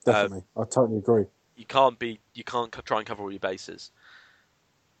 Yeah, definitely. I totally agree. You can't try and cover all your bases.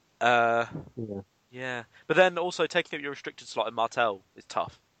 Yeah. Yeah, but then also taking up your restricted slot in Martel is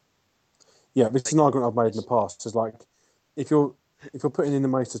tough. Yeah, this is an argument I've made in the past. It's like if you're putting in the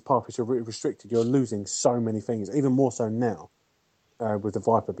Maesters Path, if you're restricted, you're losing so many things, even more so now, with the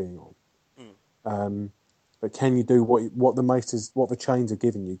Viper being on. But can you do what the Maesters, what the chains are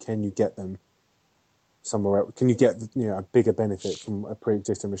giving you? Can you get them somewhere else? Can you get a bigger benefit from a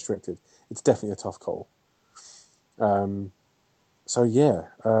pre-existing restricted? It's definitely a tough call. So yeah.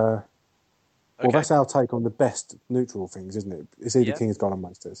 Well, Okay. that's our take on the best neutral things, isn't it? It's either Yeah. King's Guard or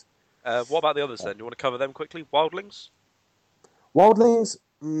Maesters. What about the others then? Do you want to cover them quickly? Wildlings? Wildlings,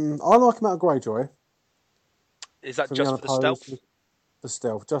 I like them out of Greyjoy. Is that For just the for the stealth? unopposed, the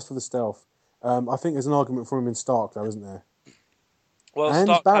stealth, just for the stealth. I think there's an argument for him in Stark, though, isn't there? Well,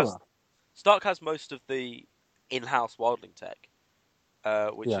 And Barra. Stark has most of the in-house Wildling tech,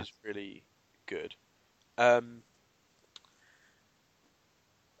 which Yeah. is really good.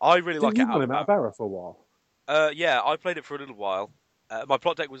 I really like Didn't it you out want of him out of Barra. Barra for a while? Yeah, I played it for a little while. My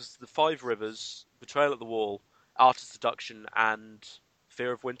plot deck was the Five Rivers, Betrayal at the Wall, Art of Seduction, and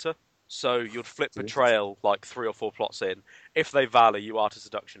Fear of Winter. So you'd flip Betrayal like 3 or 4 plots in. If they Valor, you Art of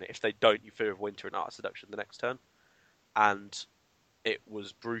Seduction. If they don't, you Fear of Winter and Art of Seduction the next turn. And it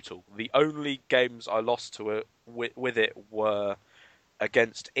was brutal. The only games I lost to it with it were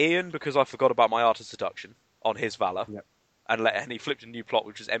against Ian because I forgot about my Art of Seduction on his Valor. Yep. And he flipped a new plot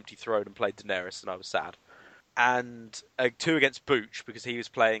which was Empty Throne and played Daenerys, and I was sad. And 2 against Booch because he was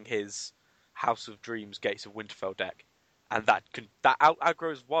playing his House of Dreams, Gates of Winterfell deck, and that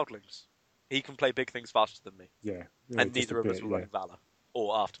outgrows Wildlings. He can play big things faster than me, Yeah. and neither of us were running Valor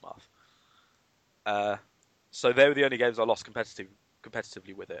or Aftermath. So they were the only games I lost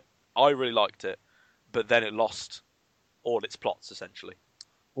competitively with it. I really liked it, but then it lost all its plots essentially.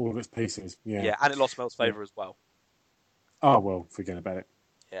 All of its pieces. Yeah. Yeah, and it lost Mel's favour as well. Oh, well, forget about it.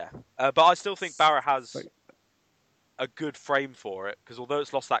 Yeah, but I still think Barra has a good frame for it because although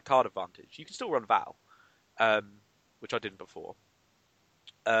it's lost that card advantage, you can still run Val, which I didn't before.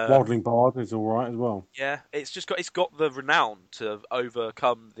 Wildling Bard is all right as well. Yeah, it's got the renown to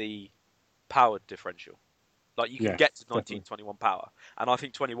overcome the power differential. Like you can get to 19, definitely. 21 power, and I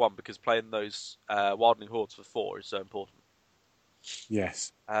think 21 because playing those Wildling Hordes for 4 is so important.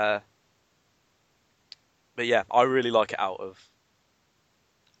 Yes. But yeah, I really like it out of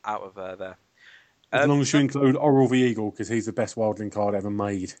there. As long as you include Oral the Eagle, because he's the best Wildling card ever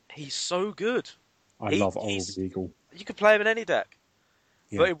made. He's so good. I love Oral the Eagle. You can play him in any deck.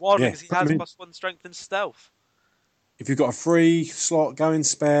 Yeah. But in Wildlings, he has +1 strength and stealth. If you've got a free slot going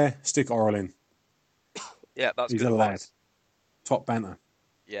spare, stick Oral in. Yeah, that's he's good. He's a lad. Top banter.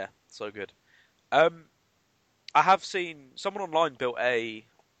 Yeah, so good. I have seen someone online built a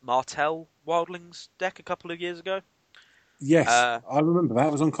Martel Wildlings deck a couple of years ago. Yes, I remember that.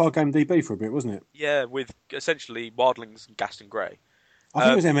 It was on Card Game DB for a bit, wasn't it? Yeah, with essentially Wildlings and Gaston Grey. I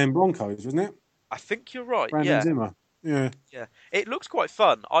think it was MM Broncos, wasn't it? I think you're right. Brandon Zimmer. Yeah. Yeah. It looks quite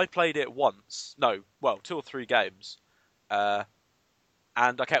fun. I played it once. No, well, 2 or 3 games. And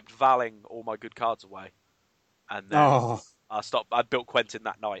I kept valing all my good cards away. And then I stopped. I built Quentin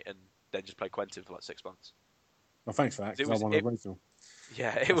that night and then just played Quentin for like 6 months. Well, thanks for that, because I won a regional.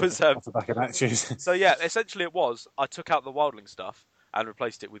 Yeah, it was... off the back of that, cheers. So yeah, essentially it was, I took out the Wildling stuff and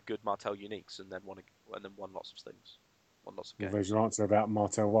replaced it with good Martel Uniques and then won lots of things. Won lots of games. There's your answer about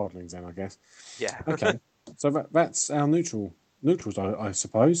Martel Wildlings then, I guess. Yeah. Okay. So that's our neutrals, I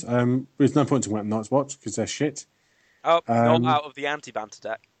suppose. There's no point talking about Night's Watch, because they're shit. Oh, not out of the anti-banter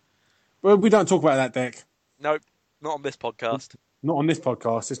deck. Well, we don't talk about that deck. Nope, not on this podcast. Not on this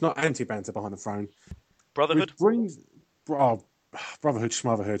podcast. It's not anti-banter behind the throne. Brotherhood? Which brings... Brotherhood,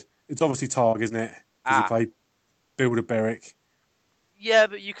 Smotherhood. It's obviously Targ, isn't it? Because you play Builder Beric. Yeah,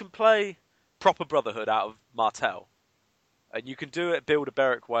 but you can play proper Brotherhood out of Martel. And you can do it Builder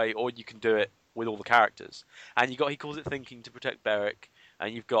Beric way, or you can do it with all the characters. And he calls it Thinking to protect Beric,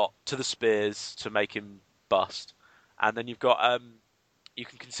 and you've got To the Spears to make him bust. And then you've got, you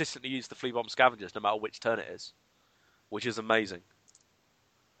can consistently use the Flea Bomb Scavengers no matter which turn it is. which is amazing.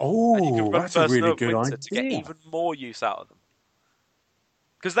 And you can Oh, run that's a First really Nerve good Winter to get idea. even more use out of them.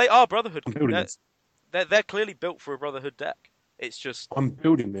 Because they are Brotherhood. I'm building this. They're clearly built for a Brotherhood deck. It's just I'm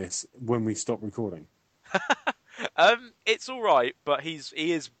building this when we stop recording. it's all right, but it's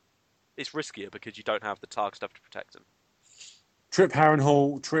riskier because you don't have the Targ stuff to protect him. Trip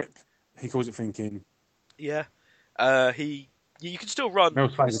Harrenhal, Trip, he calls it thinking. Yeah. You can still run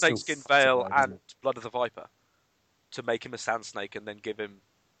Mel's favourite still Snakeskin fucks it Veil though, doesn't and Blood of the Viper to make him a Sand Snake and then give him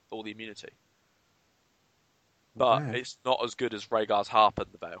all the immunity. But bad. it's not as good as Rhaegar's Harp and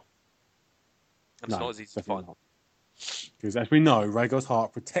the Veil. And it's No, not as easy to find. Because as we know, Rhaegar's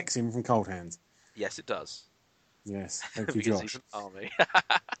heart protects him from cold hands. Yes, it does. Yes, thank you, Because Josh. he's an army.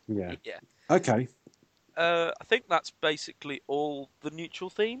 Yeah. Yeah. Okay, I think that's basically all the neutral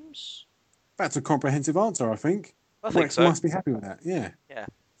themes. that's a comprehensive answer, I think. I think Wex so. must be happy with that. Yeah. Yeah.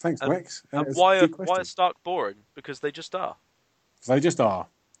 Thanks, And- Wex. And It's a why good are question. Stark boring? Because they just are. They just are.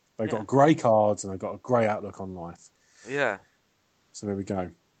 They've Yeah. got grey cards and they've got a grey outlook on life. Yeah. So there we go.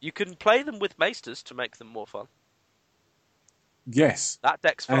 You can play them with Maesters to make them more fun. Yes, That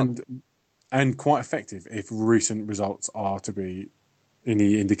deck's fun. and quite effective if recent results are to be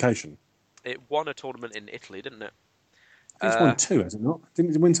any indication. It won a tournament in Italy, didn't it? I think it's won two, has it not?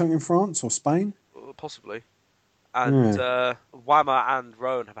 Didn't it win something in France or Spain? Possibly. And Whammer and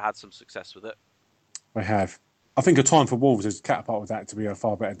Rowan have had some success with it. They have. I think a time for Wolves is catapult with that to be a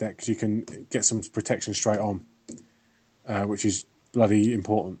far better deck because you can get some protection straight on, which is bloody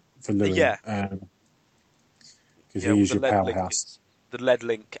important for Louis. Yeah. Because he is your powerhouse. The Lead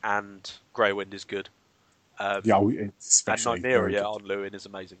Link and Grey Wind is good. Yeah, and especially. very Nymeria good. on Lewin is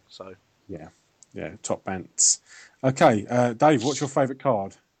amazing. So Yeah, top bants. Okay, Dave, what's your favourite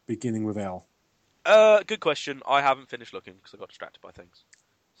card? Beginning with L. good question. I haven't finished looking because I got distracted by things.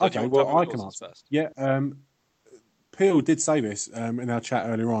 So do you Okay, want to tell well, me I what can yours is answer. first. Yeah, Peel did say this in our chat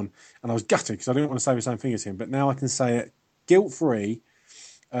earlier on, and I was gutted because I didn't want to say the same thing as him, but now I can say it guilt-free.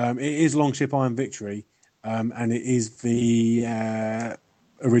 It is Longship Iron Victory, and it is the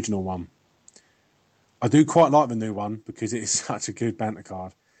original one. I do quite like the new one because it is such a good banter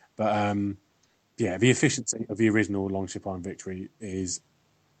card. But yeah, the efficiency of the original Longship Iron Victory is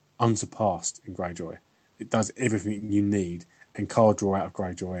unsurpassed in Greyjoy. It does everything you need, and card draw out of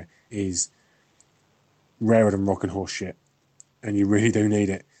Greyjoy is rarer than rock and horse shit, and you really do need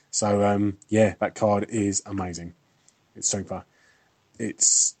it. So yeah, that card is amazing. It's super.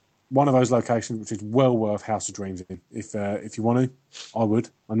 It's one of those locations which is well worth House of Dreams in. If you want to, I would.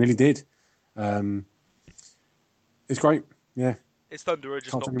 I nearly did. It's great. Yeah. Is Thunderer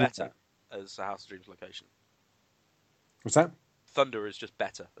just Can't not think of better as a House of Dreams location? What's that? Thunderer is just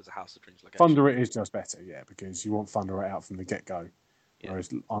better as a House of Dreams location. Thunderer is just better, yeah, because you want Thunderer out from the get-go. Yeah. Whereas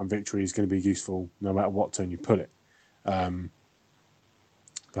Iron Victory is going to be useful no matter what turn you put it. But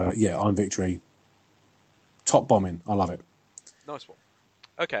yeah, Iron Victory, top bombing. I love it. Nice one.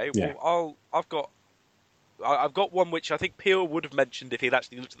 Okay, Yeah. well, I've got one which I think Peel would have mentioned if he'd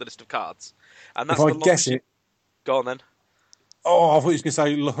actually looked at the list of cards, and that's If I the guess Longship. it, Go on then. oh, I thought you was going to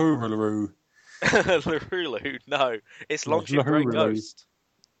say Lahuru. Lahulu. No, it's Longship Grey Lahulu. Ghost.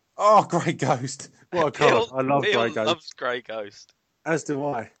 Oh, Grey Ghost. What a card. I love Peel Grey Ghost. loves Grey Ghost. As do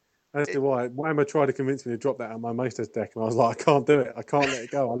I. Whammer tried to convince me to drop that out of my Maesters deck, and I was like, I can't do it. I can't let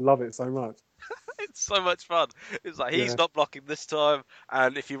it go. I love it so much. It's so much fun. It's like he's Yeah. not blocking this time,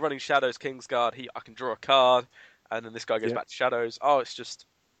 and if you're running Shadows Kingsguard, I can draw a card, and then this guy goes Yeah. back to Shadows. Oh, it's just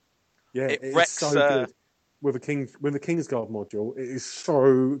Yeah, It it's wrecks, so good. With the Kingsguard module, it is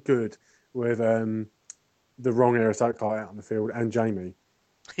so good with the wrong Aerosol card out on the field and Jamie.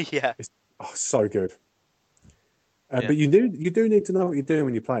 yeah. Oh, so good. Yeah. But you do need to know what you're doing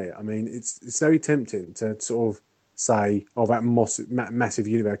when you play it. I mean, it's very tempting to sort of say, "Oh, that massive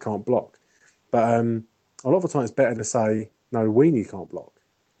unit can't block," but a lot of the time it's better to say, "No, Weenie can't block,"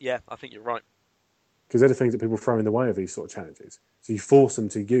 Yeah, I think you're right. because they're the things that people throw in the way of these sort of challenges. So you force them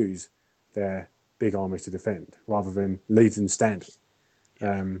to use their big armies to defend rather than leave them standing.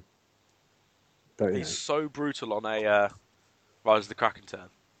 But He's so brutal on a Rise of the Kraken turn.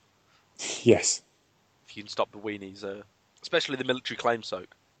 yes, If you can stop the weenies, especially the military claim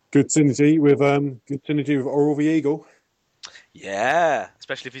soak. good synergy with Oral the Eagle. Yeah,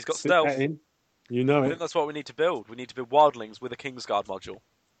 especially if he's got Stick stealth. that in. You know I it. think that's what we need to build. We need to build Wildlings with a Kingsguard module.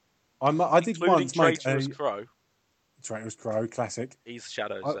 I did Including once make Traitorous a Crow. Traitorous Crow classic. He's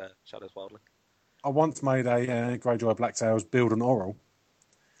Shadows Wildling. I once made a Greyjoy Black Sails build an Oral.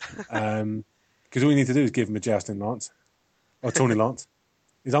 Because all you need to do is give him a Jousting Lance or Tawny Lance.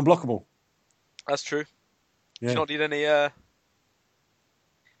 He's unblockable. That's true. Yeah. Do you not need any... If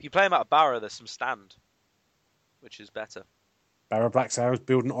you play him out of Barrow, there's some stand. which is better. Barra Black Sails,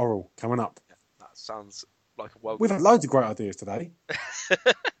 build an oral coming up. That sounds like a well. We've had loads of great ideas today.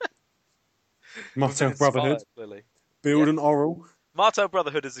 Martel Brotherhood, Clearly. build an oral. Martel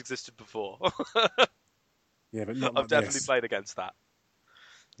Brotherhood has existed before. Yeah, but not I've like definitely this. played against that.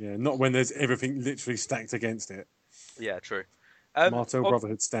 Yeah, not when there's everything literally stacked against it. Yeah, true. Martel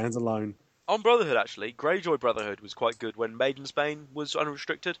Brotherhood stands alone. On Brotherhood, actually, Greyjoy Brotherhood was quite good when Maidensbane was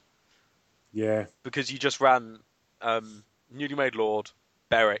unrestricted, Yeah, because you just ran Newly Made Lord,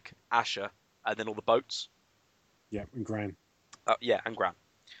 Beric, Asher, and then all the boats. yeah, and Gran. Yeah, and Gran.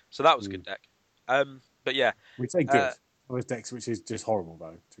 So that was a good deck. But yeah. We say good. There's decks which is just horrible,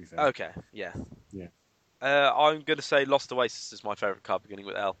 though, to be fair. Okay, yeah. Yeah. I'm going to say Lost Oasis is my favourite card beginning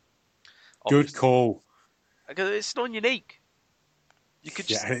with L. Good call. Because it's non-unique. You could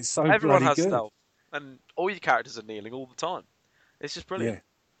just... Yeah, and it's so everyone bloody has good. stealth. And all your characters are kneeling all the time. It's just brilliant.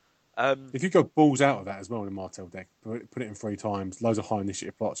 Yeah. If you go balls out of that as well in a Martel deck, put it in 3 times, loads of high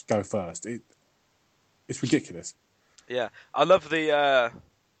initiative plots, go first. It's ridiculous. Yeah. I love the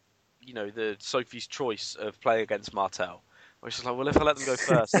Sophie's choice of playing against Martel. Which is like, well, if I let them go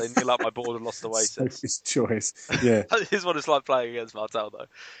first, they kneel out my board and Lost Oasis. Sophie's choice. Yeah. Here's what it's like playing against Martel, though.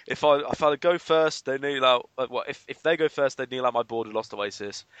 If I go first, they kneel out. If they go first, they kneel out my board and Lost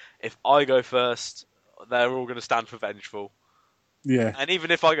Oasis. If I go first, they're all going to stand for Vengeful. Yeah. And even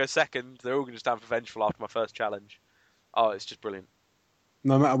if I go second, they're all going to stand for Vengeful after my first challenge. Oh, it's just brilliant.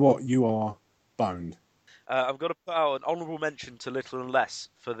 No matter what, you are boned. I've got to put out an honourable mention to Little and Less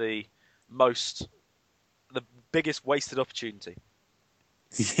for the biggest wasted opportunity.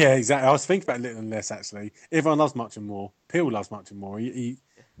 Yeah, exactly. I was thinking about Little and Less, actually. Everyone loves Much and More. Peel loves Much and More. He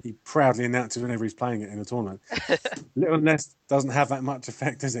proudly announces whenever he's playing it in a tournament. Little and Less doesn't have that much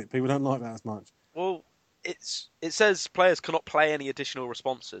effect, does it? People don't like that as much. Well, it says players cannot play any additional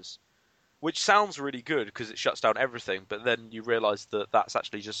responses, which sounds really good because it shuts down everything, but then you realise that that's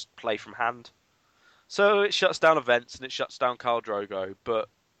actually just play from hand. So it shuts down events and it shuts down Khal Drogo, but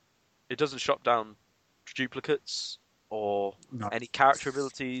it doesn't shut down duplicates or any character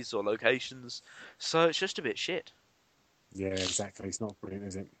abilities or locations. So it's just a bit shit. Yeah, exactly. It's not brilliant,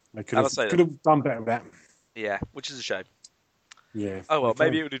 is it? They could And have done better with that. Yeah, which is a shame. Yeah. Oh well,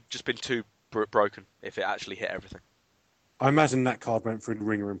 maybe it would have just been too broken if it actually hit everything. I imagine that card went through the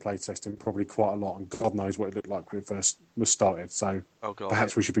ringer and playtesting probably quite a lot, and God knows what it looked like when it first was started. So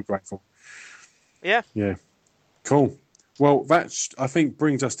perhaps we should be grateful. Yeah. Yeah. Cool. Well, that I think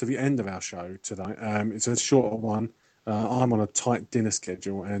brings us to the end of our show today. It's a shorter one. I'm on a tight dinner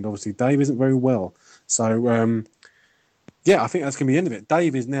schedule, and obviously Dave isn't very well. So, yeah, I think that's going to be the end of it.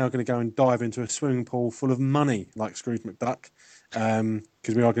 Dave is now going to go and dive into a swimming pool full of money, like Scrooge McDuck,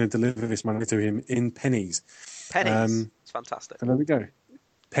 because we are going to deliver this money to him in pennies. Pennies. It's fantastic. And there we go.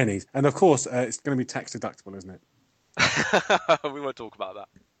 Pennies. And, of course, it's going to be tax deductible, isn't it? We won't talk about that.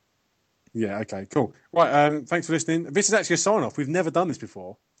 Yeah, okay, cool. Right, thanks for listening. This is actually a sign-off. We've never done this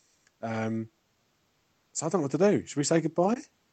before. So I don't know what to do. Should we say goodbye?